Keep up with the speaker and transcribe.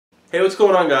Hey, what's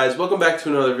going on, guys? Welcome back to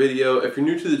another video. If you're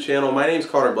new to the channel, my name is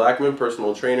Connor Blackman,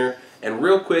 personal trainer. And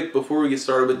real quick, before we get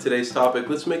started with today's topic,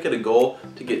 let's make it a goal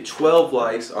to get 12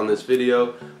 likes on this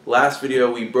video. Last video,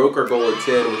 we broke our goal at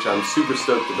 10, which I'm super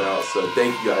stoked about, so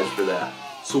thank you guys for that.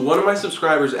 So one of my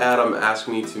subscribers, Adam, asked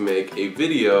me to make a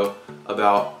video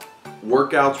about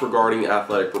workouts regarding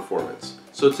athletic performance.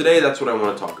 So today, that's what I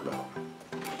want to talk about.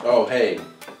 Oh, hey,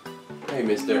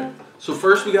 mister. So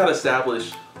first, we got to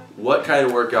establish what kind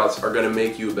of workouts are going to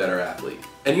make you a better athlete.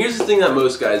 And here's the thing that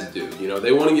most guys do. You know,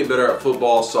 they want to get better at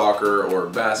football, soccer, or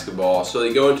basketball, so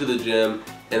they go into the gym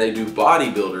and they do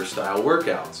bodybuilder style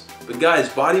workouts. But guys,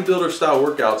 bodybuilder style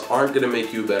workouts aren't going to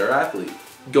make you a better athlete.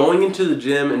 Going into the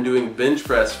gym and doing bench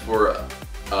press for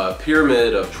a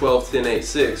pyramid of 12, 10, 8,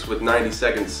 6 with 90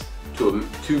 seconds to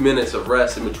 2 minutes of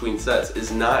rest in between sets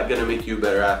is not going to make you a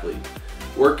better athlete.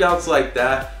 Workouts like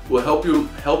that will help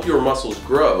your muscles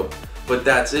grow, but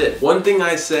that's it. One thing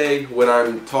I say when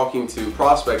I'm talking to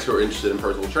prospects who are interested in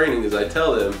personal training is I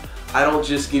tell them, I don't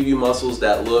just give you muscles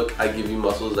that look, I give you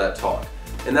muscles that talk.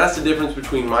 And that's the difference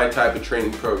between my type of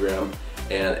training program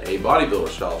and a bodybuilder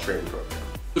style training program.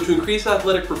 So to increase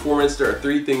athletic performance, there are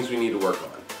 3 things we need to work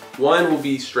on. 1 will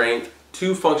be strength,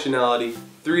 2 functionality,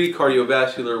 3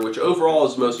 cardiovascular, which overall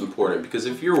is most important, because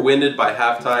if you're winded by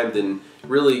halftime, then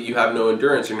really you have no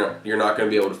endurance and you're not going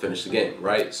to be able to finish the game,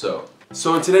 right?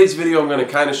 So in today's video, I'm going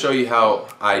to kind of show you how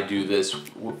I do this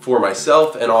for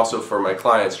myself and also for my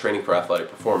clients training for athletic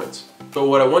performance. So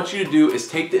what I want you to do is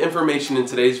take the information in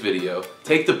today's video,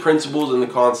 take the principles and the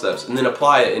concepts, and then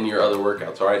apply it in your other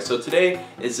workouts, alright? So today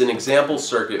is an example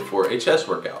circuit for a chest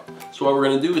workout. So what we're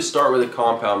going to do is start with a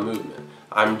compound movement.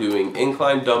 I'm doing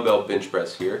incline dumbbell bench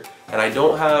press here, and I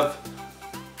don't have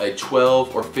a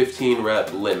 12 or 15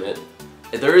 rep limit.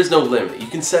 There is no limit. You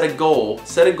can set a goal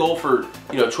for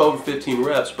 12 or 15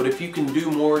 reps, but if you can do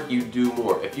more, you do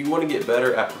more. If you want to get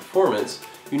better at performance,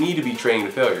 you need to be training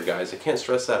to failure, guys. I can't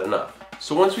stress that enough.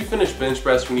 So once we finish bench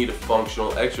press, we need a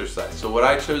functional exercise. So what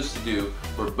I chose to do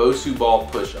were Bosu ball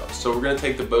push-ups. So we're going to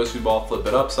take the Bosu ball, flip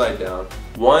it upside down.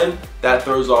 1, that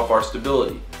throws off our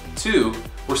stability. 2,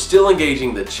 we're still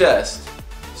engaging the chest,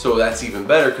 so that's even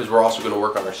better because we're also going to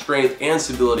work on our strength and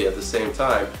stability at the same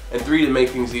time. And 3, to make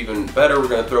things even better, we're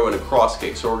going to throw in a cross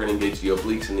kick, so we're going to engage the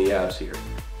obliques and the abs here.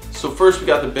 So first we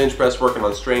got the bench press working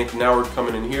on strength, now we're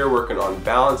coming in here working on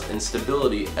balance and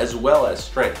stability as well as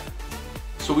strength.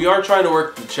 So we are trying to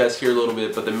work the chest here a little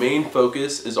bit, but the main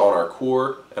focus is on our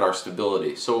core and our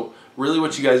stability. So really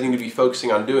what you guys need to be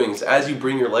focusing on doing is as you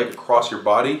bring your leg across your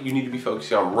body, you need to be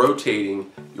focusing on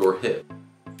rotating your hip.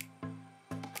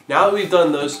 Now that we've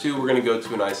done those 2, we're going to go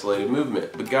to an isolated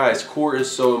movement. But guys, core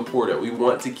is so important. We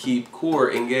want to keep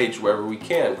core engaged wherever we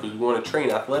can because we want to train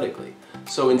athletically.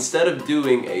 So instead of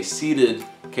doing a seated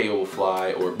cable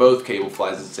fly or both cable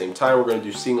flies at the same time, we're going to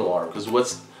do single arm, because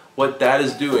what that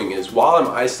is doing is while I'm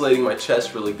isolating my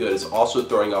chest really good, it's also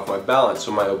throwing off my balance,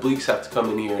 so my obliques have to come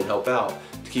in here and help out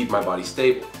to keep my body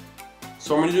stable.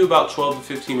 So I'm going to do about 12 to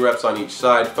 15 reps on each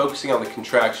side, focusing on the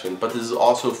contraction, but this is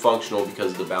also functional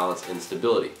because of the balance and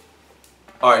stability.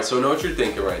 Alright, so I know what you're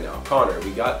thinking right now. Connor,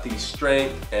 we got the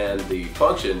strength and the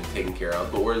function taken care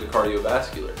of, but where's the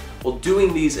cardiovascular? Well,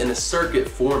 doing these in a circuit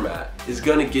format is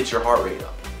going to get your heart rate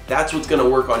up. That's what's going to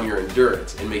work on your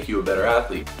endurance and make you a better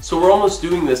athlete. So we're almost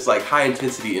doing this like high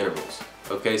intensity intervals,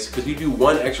 okay? Because you do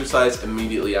one exercise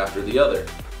immediately after the other.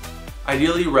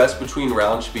 Ideally, rest between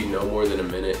rounds should be no more than a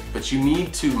minute, but you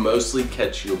need to mostly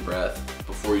catch your breath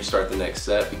before you start the next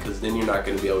set, because then you're not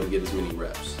going to be able to get as many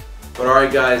reps. But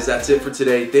alright guys, that's it for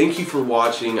today. Thank you for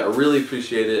watching. I really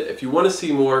appreciate it. If you want to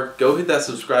see more, go hit that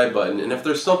subscribe button. And if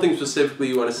there's something specifically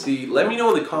you want to see, let me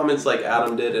know in the comments like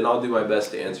Adam did, and I'll do my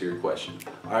best to answer your question.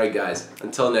 Alright guys,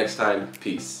 until next time,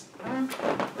 peace.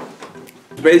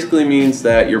 It basically means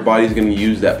that your body's going to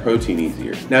use that protein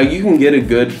easier. Now you can get a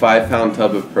good 5-pound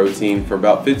tub of protein for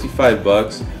about 55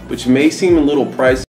 bucks, which may seem a little pricey.